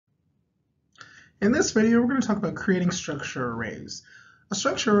In this video, we're going to talk about creating structure arrays. A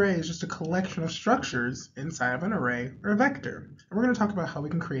structure array is just a collection of structures inside of an array or a vector. And we're going to talk about how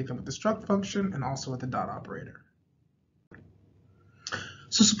we can create them with the struct function and also with the dot operator.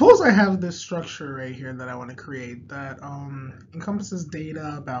 So suppose I have this structure array here that I want to create that encompasses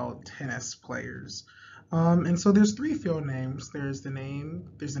data about tennis players. And so there's three field names. There's the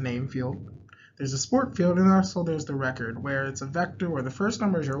name field, there's a sport field, and also there's the record, where it's a vector where the first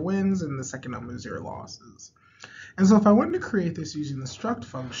number is your wins and the second number is your losses. And so if I wanted to create this using the struct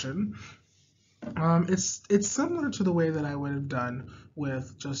function, it's similar to the way that I would have done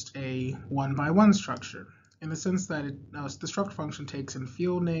with just a one-by-one structure, in the sense that the struct function takes in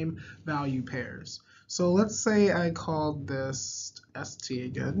field name value pairs. So let's say I called this st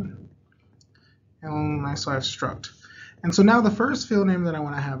again, and so I have struct. And so now the first field name that I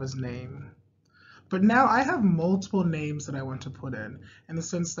want to have is name. But now I have multiple names that I want to put in the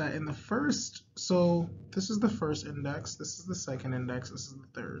sense that in the first, so this is the first index, this is the second index, this is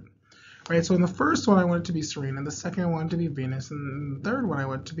the third. Right, so in the first one I want it to be Serena, the second I want it to be Venus, and the third one I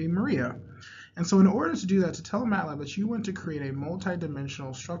want it to be Maria. And so in order to do that, to tell MATLAB that you want to create a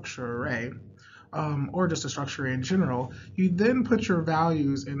multi-dimensional structure array, or just a structure array in general, you then put your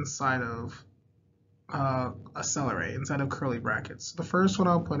values inside of a cell array, inside of curly brackets. The first one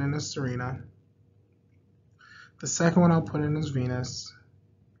I'll put in is Serena. The second one I'll put in is Venus.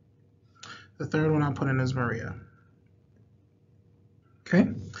 The third one I'll put in is Maria. Okay?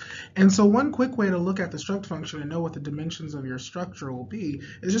 And so one quick way to look at the struct function and know what the dimensions of your structure will be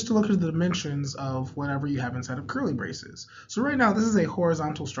is just to look at the dimensions of whatever you have inside of curly braces. So right now this is a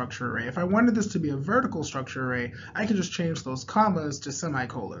horizontal structure array. If I wanted this to be a vertical structure array, I could just change those commas to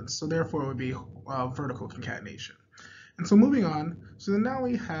semicolons. So therefore it would be vertical concatenation. And so moving on, so then now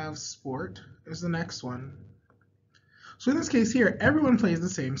we have sport is the next one. So in this case here, everyone plays the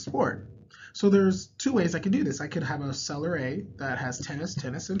same sport. So there's two ways I could do this. I could have a cell array that has tennis,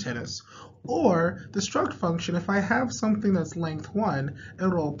 tennis, and tennis, or the struct function, if I have something that's length 1,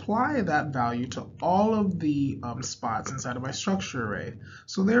 it'll apply that value to all of the spots inside of my structure array.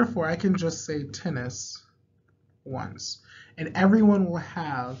 So therefore, I can just say tennis once, and everyone will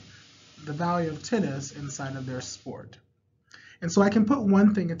have the value of tennis inside of their sport. And so I can put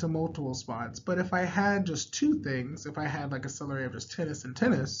one thing into multiple spots, but if I had just two things, if I had like a cell array of just tennis and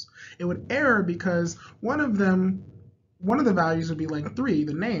tennis, it would error because one of the values would be length 3,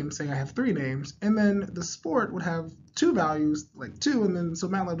 the name, saying I have 3 names, and then the sport would have 2 values, like 2, and then so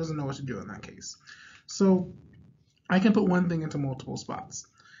MATLAB doesn't know what to do in that case. So I can put one thing into multiple spots.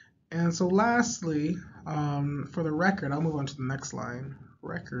 And so lastly, for the record, I'll move on to the next line,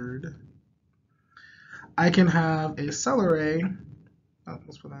 record. I can have a cell array,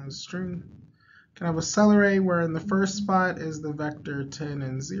 let's put that as a string. I can have a cell array where in the first spot is the vector 10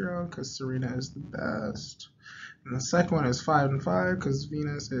 and 0 because Serena is the best. And the second one is 5 and 5 because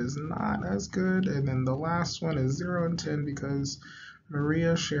Venus is not as good. And then the last one is 0 and 10 because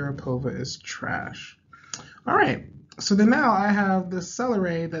Maria Sharapova is trash. All right, so then now I have this cell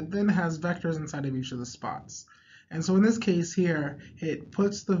array that then has vectors inside of each of the spots. And so in this case here, it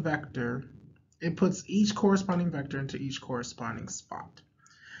puts each corresponding vector into each corresponding spot.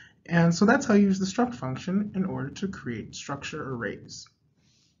 And so that's how you use the struct function in order to create structure arrays.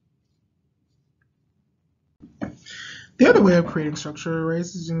 The other way of creating structure arrays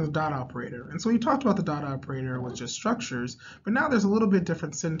is using the dot operator. And so we talked about the dot operator with just structures, but now there's a little bit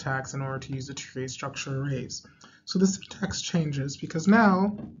different syntax in order to use it to create structure arrays. So the syntax changes because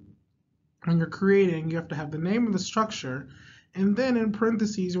now when you're creating, you have to have the name of the structure, and then in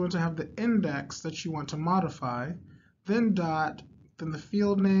parentheses, you want to have the index that you want to modify, then dot, then the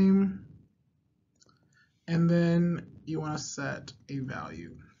field name, and then you want to set a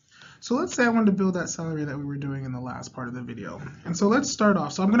value. So let's say I wanted to build that cell array that we were doing in the last part of the video. And so let's start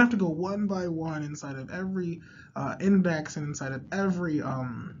off. So I'm going to have to go one by one inside of every index and inside of every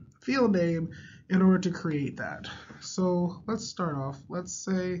field name in order to create that. So let's start off. Let's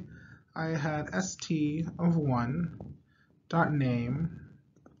say I had st of 1. Dot name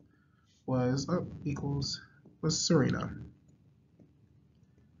was Serena.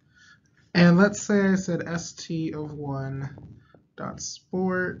 And let's say I said st of 1 dot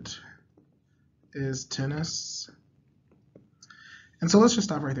sport is tennis. And so let's just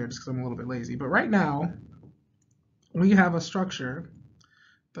stop right there just because I'm a little bit lazy. But right now we have a structure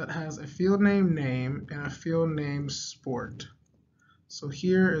that has a field name name and a field name sport. So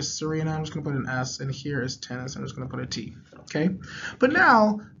here is Serena, I'm just going to put an S, and here is tennis, I'm just going to put a T, okay? But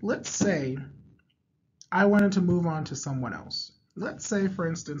now, let's say I wanted to move on to someone else. Let's say, for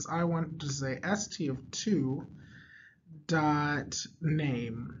instance, I wanted to say st of 2 dot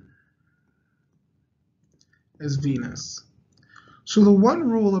name. as Venus. So the one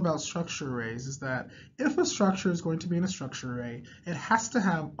rule about structure arrays is that if a structure is going to be in a structure array, it has to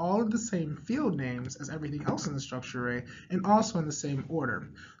have all of the same field names as everything else in the structure array and also in the same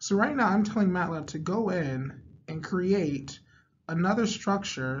order. So right now I'm telling MATLAB to go in and create another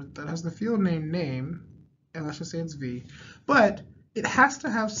structure that has the field name, and let's just say it's V, but it has to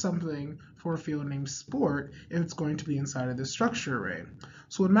have something for a field name sport if it's going to be inside of this structure array.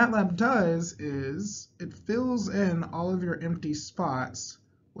 So what MATLAB does is it fills in all of your empty spots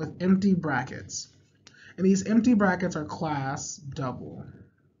with empty brackets. And these empty brackets are class double.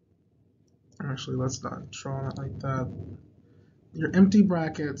 Actually, let's not draw it like that. Your empty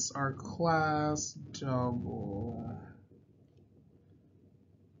brackets are class double.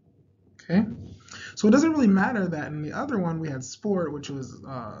 Okay? So it doesn't really matter that in the other one we had sport, which was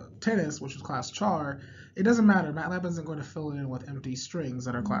tennis, which was class char. It doesn't matter. MATLAB isn't going to fill it in with empty strings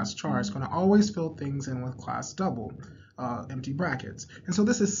that are class char. It's going to always fill things in with class double, empty brackets. And so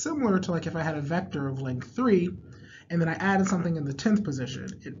this is similar to like if I had a vector of length 3, and then I added something in the 10th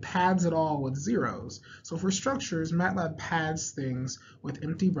position. It pads it all with zeros. So for structures, MATLAB pads things with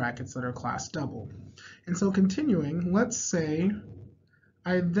empty brackets that are class double. And so continuing, let's say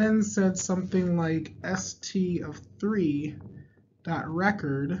I then said something like st of 3 dot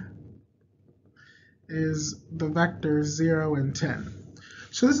record is the vectors 0 and 10.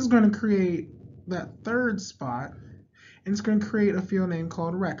 So this is going to create that third spot, and it's going to create a field name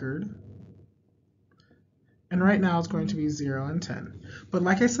called record. And right now it's going to be 0 and 10. But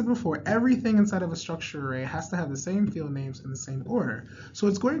like I said before, everything inside of a structure array has to have the same field names in the same order. So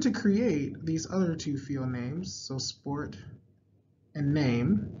it's going to create these other two field names, so sport and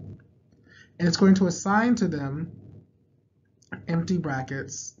name, and it's going to assign to them empty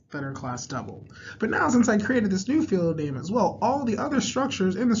brackets that are class double. But now since I created this new field name as well, all the other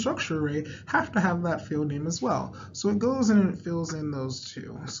structures in the structure array have to have that field name as well. So it goes in and it fills in those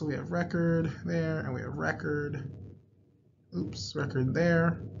two. So we have record there, and we have record, record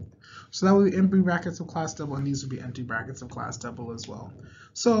there. So that would be empty brackets of class double, and these would be empty brackets of class double as well.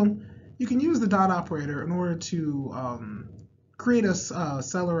 So you can use the dot operator in order to create a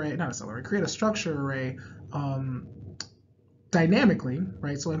create a structure array dynamically,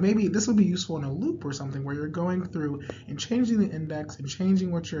 right? So maybe this would be useful in a loop or something where you're going through and changing the index and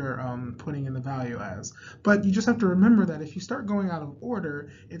changing what you're putting in the value as. But you just have to remember that if you start going out of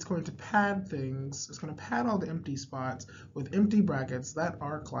order, it's going to pad things. It's going to pad all the empty spots with empty brackets that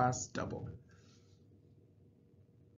are class double.